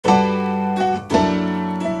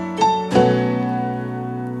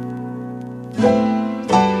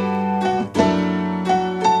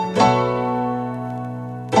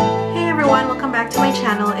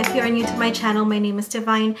my channel. My name is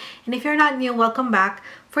Divine, and if you're not new, welcome back.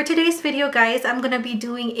 For today's video, guys, I'm gonna be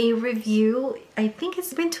doing a review. I think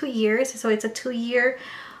it's been 2 years, so it's a 2-year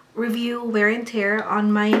review wear and tear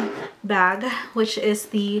on my bag, which is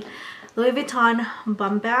the Louis Vuitton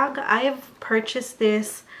Bumbag. I have purchased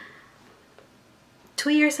this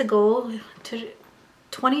 2 years ago, to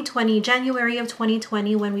 2020, January of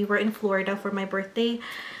 2020, when we were in Florida for my birthday,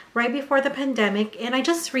 right before the pandemic. And I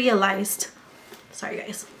just realized, sorry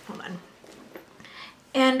guys, hold on.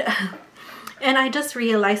 And I just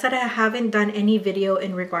realized that I haven't done any video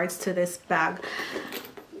in regards to this bag.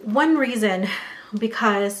 One reason,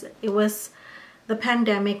 because it was the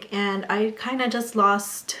pandemic and I kind of just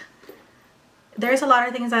lost, there's a lot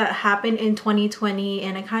of things that happened in 2020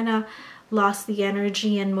 and I kind of lost the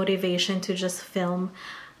energy and motivation to just film.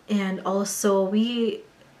 And also I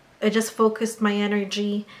just focused my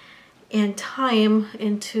energy and time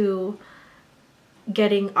into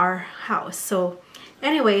getting our house. So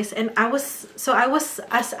anyways, and as I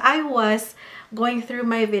was going through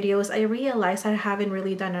my videos, I realized I haven't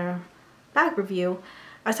really done a bag review.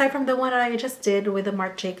 Aside from the one I just did with the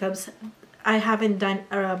Marc Jacobs, I haven't done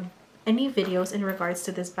any videos in regards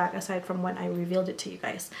to this bag aside from when I revealed it to you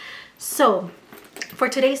guys. So for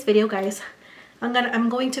today's video, guys, I'm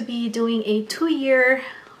going to be doing a 2-year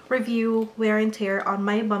review wear and tear on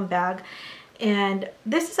my bum bag. And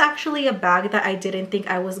this is actually a bag that I didn't think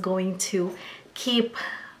I was going to keep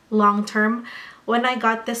long term. When I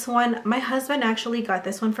got this one, my husband actually got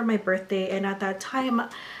this one for my birthday, and at that time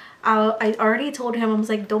I already told him, I was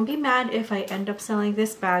like, don't be mad if I end up selling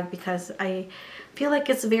this bag, because I feel like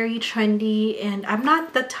it's very trendy and I'm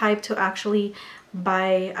not the type to actually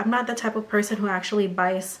buy, I'm not the type of person who actually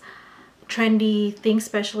buys trendy things,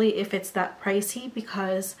 especially if it's that pricey,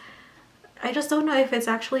 because I just don't know if it's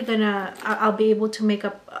actually gonna, I'll be able to make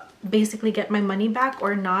up, basically get my money back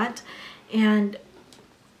or not. And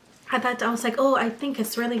at that time, I was like, oh, I think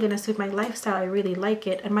it's really gonna suit my lifestyle. I really like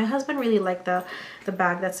it. And my husband really liked the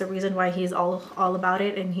bag. That's the reason why he's all about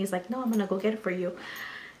it. And he's like, no, I'm gonna go get it for you.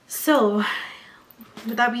 So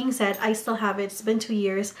with that being said, I still have it. It's been 2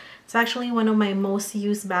 years. It's actually one of my most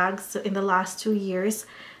used bags in the last 2 years.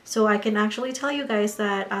 So I can actually tell you guys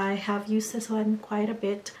that I have used this one quite a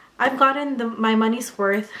bit. I've gotten my money's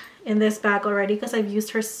worth in this bag already because I've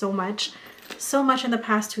used her so much in the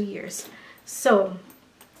past 2 years. So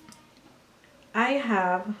I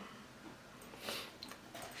have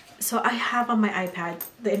on my iPad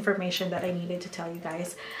the information that I needed to tell you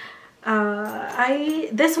guys.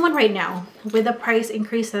 This one right now, with the price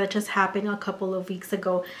increase that just happened a couple of weeks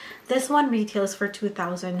ago, this one retails for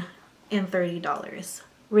 $2,030.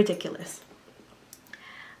 Ridiculous.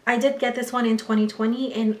 I did get this one in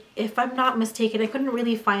 2020, and if I'm not mistaken, I couldn't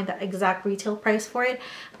really find the exact retail price for it,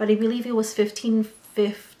 but I believe it was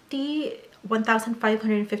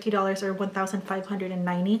 $1,550 or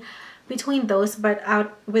 $1,590, between those. But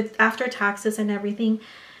after taxes and everything,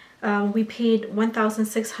 we paid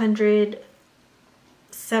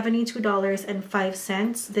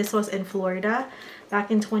 $1,672.05. This was in Florida back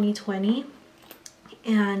in 2020,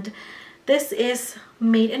 and this is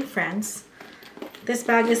made in France. This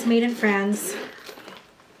bag is made in France.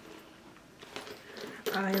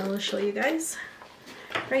 I'll show you guys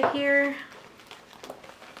right here.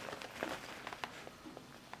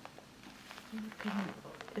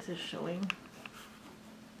 Is it showing?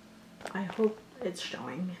 I hope it's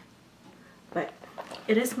showing. But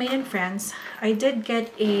it is made in France. I did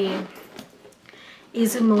get a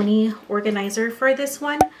Izumoni organizer for this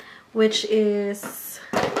one, which is,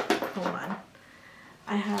 hold on,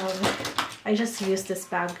 I just used this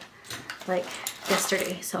bag like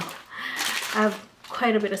yesterday, so I have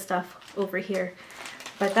quite a bit of stuff over here.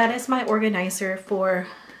 But that is my organizer for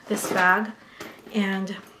this bag.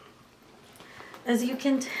 And as you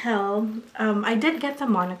can tell, I did get the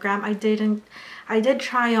monogram. I did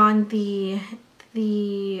try on the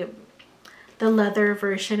leather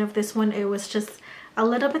version of this one. It was just a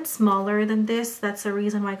little bit smaller than this. That's the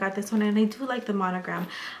reason why I got this one, and I do like the monogram.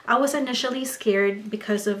 I was initially scared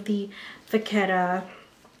because of the Vaquera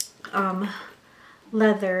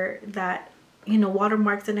leather, that, you know,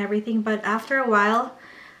 watermarks and everything, but after a while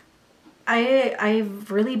I've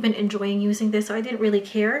really been enjoying using this, so I didn't really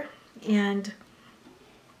care. And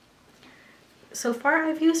so far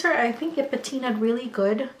I've used her. I think it patinaed really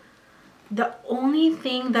good. The only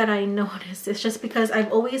thing that I noticed is just because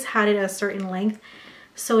I've always had it a certain length,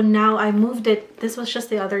 so now I moved it. This was just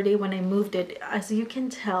the other day when I moved it. As you can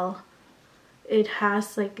tell, it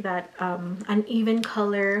has like that uneven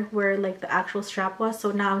color where like the actual strap was.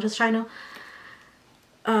 So now I'm just trying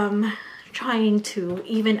to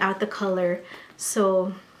even out the color.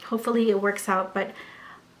 So hopefully it works out, but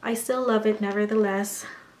I still love it nevertheless.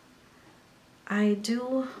 I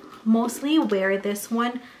do mostly wear this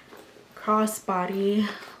one crossbody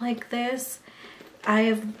like this. I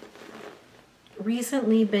have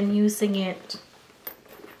recently been using it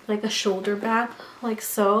like a shoulder bag, like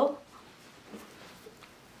so.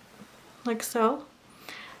 Like so.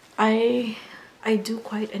 I do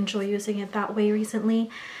quite enjoy using it that way recently,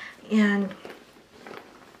 and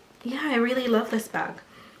yeah, I really love this bag.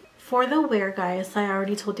 For the wear, guys, I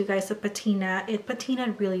already told you guys the patina. It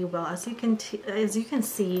patinaed really well, as you can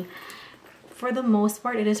see. For the most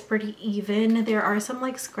part, it is pretty even. There are some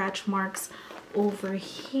like scratch marks over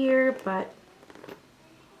here, but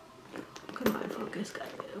come on, focus,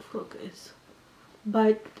 guys, focus.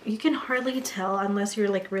 But you can hardly tell unless you're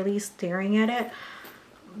like really staring at it.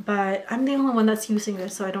 But I'm the only one that's using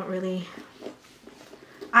this, so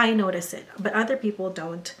I notice it, but other people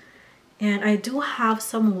don't. And I do have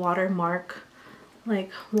some watermark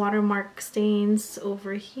stains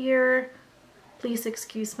over here. Please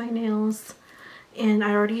excuse my nails. And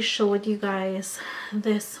I already showed you guys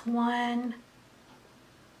this one,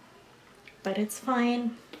 but it's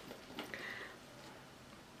fine.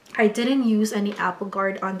 I didn't use any Apple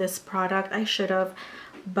Guard on this product. I should have,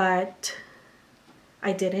 but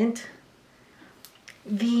I didn't.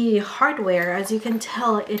 The hardware, as you can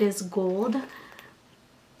tell, it is gold.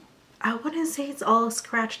 I wouldn't say it's all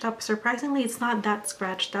scratched up. Surprisingly, it's not that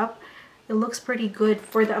scratched up. It looks pretty good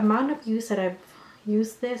for the amount of use that I've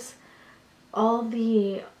used this. All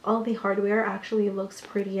the hardware actually looks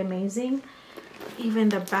pretty amazing. Even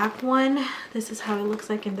the back one, this is how it looks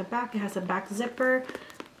like in the back. It has a back zipper,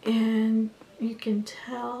 and you can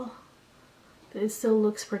tell that it still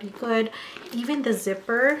looks pretty good. Even the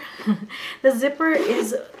zipper, the zipper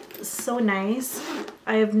is so nice.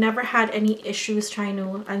 I have never had any issues trying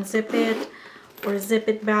to unzip it or zip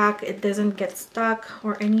it back. It doesn't get stuck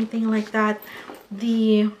or anything like that.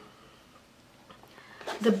 The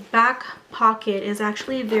back pocket is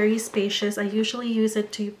actually very spacious. I usually use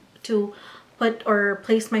it to put or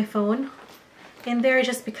place my phone in there,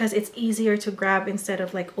 just because it's easier to grab instead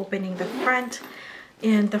of like opening the front.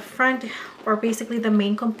 And the front, or basically the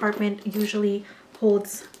main compartment, usually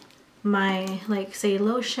holds my, like, say,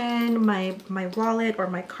 lotion, my wallet or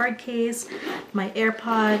my card case, my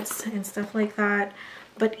AirPods and stuff like that.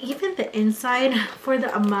 But even the inside, for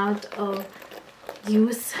the amount of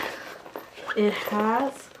use it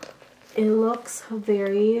has, it looks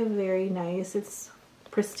very, very nice. It's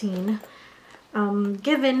pristine.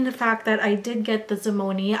 Given the fact that I did get the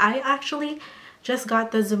Zimoni, I actually just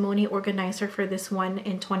got the Zimoni organizer for this one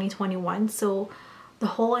in 2021. So the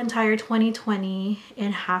whole entire 2020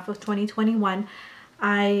 and half of 2021,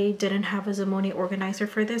 I didn't have a Zimoni organizer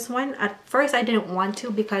for this one. At first, I didn't want to,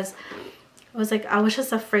 because I was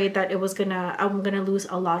just afraid that I'm gonna lose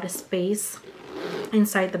a lot of space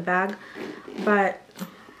inside the bag. But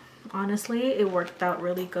honestly, it worked out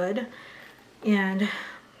really good. And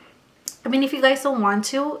I mean, if you guys don't want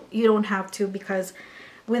to, you don't have to, because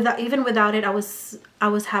even without it, I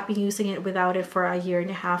was happy using it without it for a year and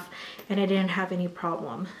a half, and I didn't have any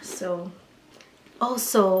problem. So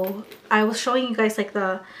also, I was showing you guys like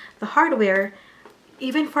the hardware.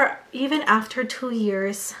 Even after 2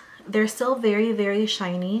 years, they're still very, very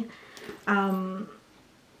shiny.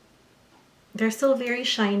 They're still very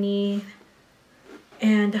shiny,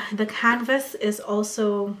 and the canvas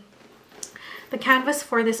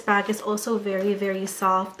for this bag is also very, very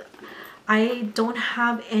soft. I don't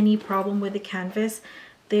have any problem with the canvas.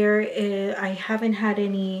 I haven't had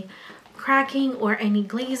any cracking or any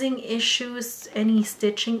glazing issues, any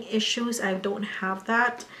stitching issues. I don't have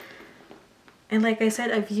that. And like I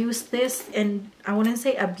said, I've used this, and I wouldn't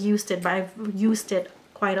say abused it, but I've used it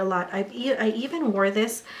quite a lot. I even wore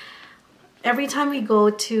this every time we go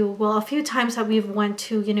to, well, a few times that we've went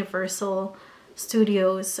to Universal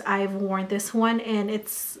Studios, I've worn this one. And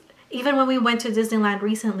even when we went to Disneyland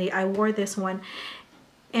recently, I wore this one,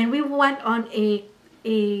 and we went on a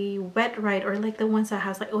wet ride, or like the ones that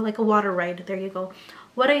has like a water ride. There you go.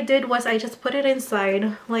 What I did was I just put it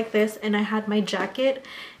inside like this, and I had my jacket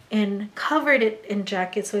and covered it in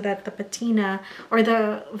jacket so that the patina or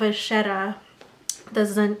the vachetta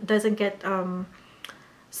doesn't get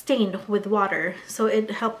stained with water. So it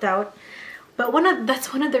helped out. But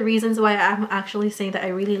that's one of the reasons why I'm actually saying that I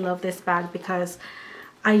really love this bag, because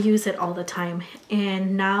I use it all the time.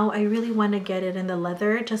 And now I really want to get it in the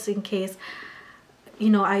leather, just in case, you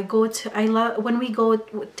know, when we go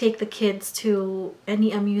take the kids to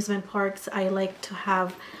any amusement parks, I like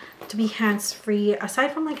to be hands-free.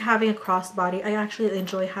 Aside from like having a crossbody, I actually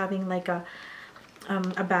enjoy having like a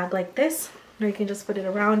bag like this. where you can just put it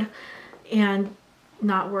around and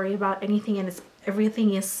not worry about anything, and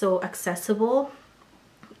everything is so accessible.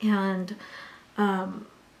 And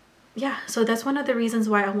yeah, so that's one of the reasons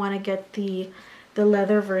why I want to get the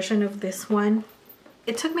leather version of this one.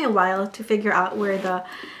 It took me a while to figure out where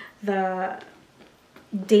the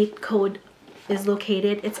date code is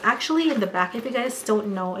located. It's actually in the back. If you guys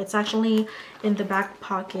don't know, it's actually in the back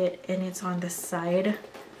pocket, and it's on the side,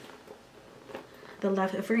 the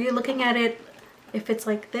left. If you're looking at it, if it's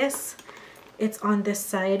like this, it's on this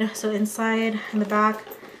side. So inside in the back,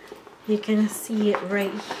 you can see it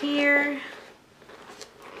right here.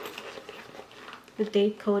 The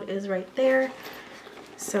date code is right there.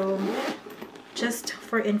 So just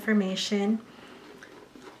for information,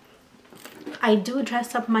 I do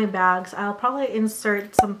dress up my bags. I'll probably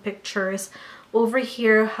insert some pictures over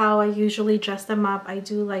here how I usually dress them up. I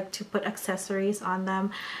do like to put accessories on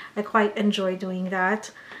them. I quite enjoy doing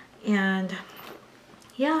that. And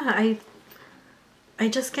yeah, I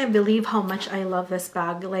just can't believe how much I love this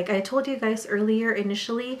bag. Like I told you guys earlier,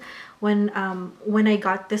 initially when I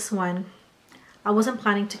got this one, I wasn't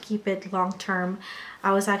planning to keep it long term.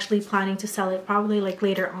 I was actually planning to sell it probably like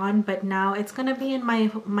later on, but now it's gonna be in my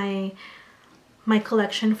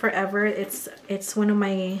collection forever. It's one of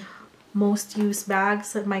my most used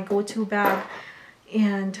bags, my go-to bag,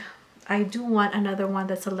 and I do want another one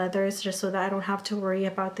that's a leather, just so that I don't have to worry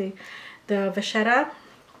about the vachetta.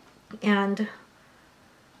 And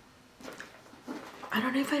I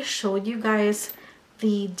don't know if I showed you guys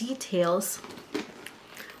the details.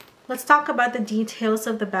 Let's talk about the details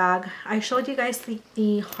of the bag. I showed you guys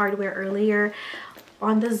the hardware earlier.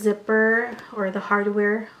 On the zipper, or the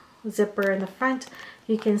hardware zipper in the front,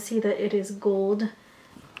 you can see that it is gold,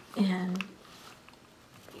 and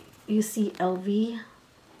you see LV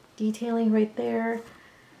detailing right there.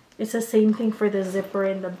 It's the same thing for the zipper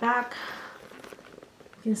in the back.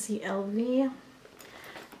 You can see LV,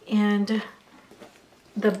 and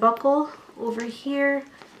the buckle over here,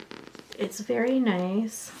 it's very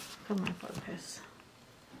nice. Come on, focus.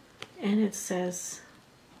 And it says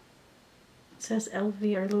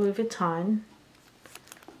LV or Louis Vuitton.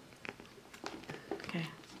 Okay,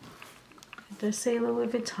 it does say Louis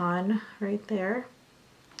Vuitton right there.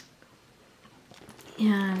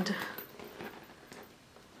 And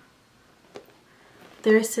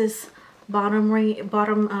there's this bottom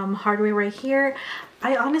hardware right here.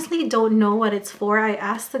 I honestly don't know what it's for. I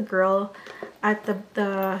asked the girl at the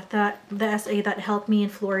SA that helped me in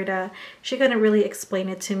Florida. She couldn't really explain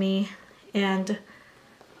it to me, and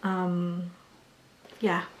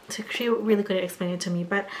yeah, she really couldn't explain it to me,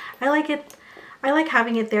 but I like it. I like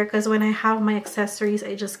having it there because when I have my accessories,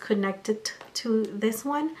 I just connect it to this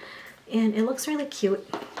one, and it looks really cute.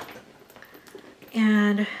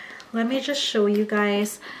 And let me just show you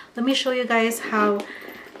guys. Let me show you guys how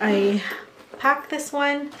I pack this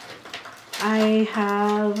one. I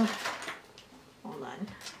have, hold on.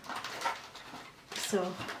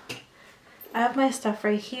 So I have my stuff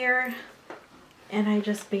right here, and I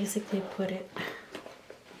just basically put it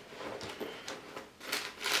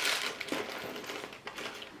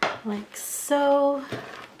like so.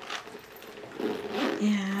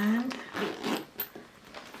 And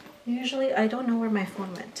usually, I don't know where my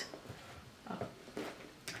phone went. Oh.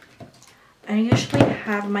 I usually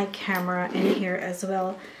have my camera in here as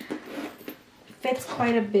well. Fits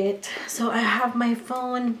quite a bit. So I have my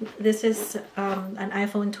phone. This is an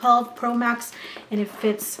iPhone 12 Pro Max, and it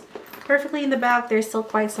fits perfectly in the back. There's still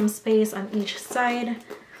quite some space on each side.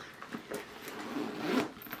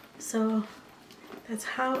 So that's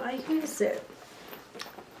how I use it.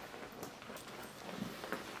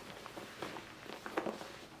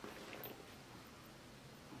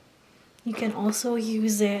 You can also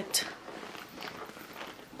use it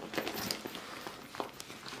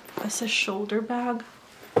as a shoulder bag.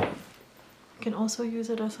 You can also use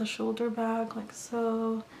it as a shoulder bag, like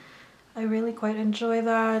so. I really quite enjoy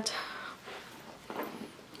that.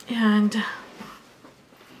 And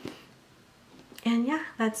yeah,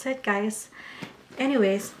 that's it, guys.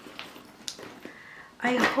 Anyways,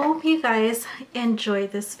 I hope you guys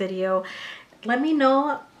enjoyed this video. Let me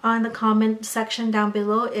know on the comment section down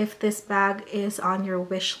below if this bag is on your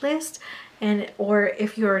wish list, and or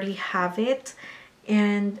if you already have it,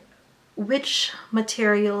 and which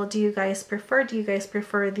material do you guys prefer? Do you guys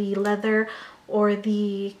prefer the leather or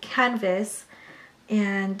the canvas?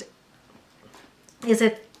 And is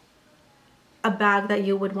it a bag that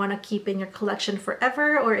you would want to keep in your collection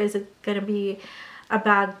forever, or is it going to be a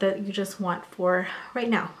bag that you just want for right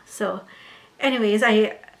now? So anyways,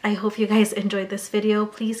 I hope you guys enjoyed this video.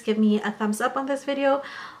 Please give me a thumbs up on this video.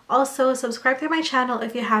 Also, subscribe to my channel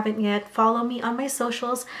if you haven't yet. Follow me on my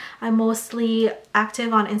socials. I'm mostly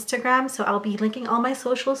active on Instagram, so I'll be linking all my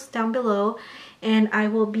socials down below. And I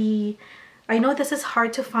know this is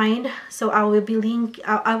hard to find, so I will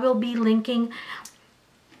be linking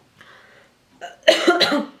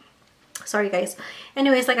sorry guys.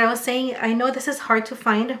 Anyways, like I was saying, I know this is hard to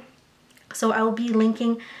find, so I'll be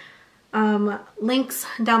linking links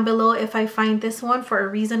down below if I find this one for a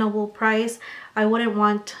reasonable price. I wouldn't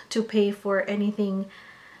want to pay for anything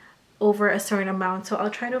over a certain amount, so I'll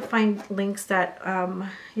try to find links that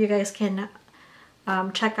you guys can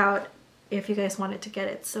check out if you guys wanted to get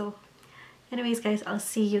it. So anyways guys, I'll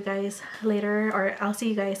see you guys later, or I'll see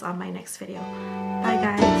you guys on my next video. Bye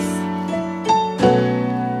guys.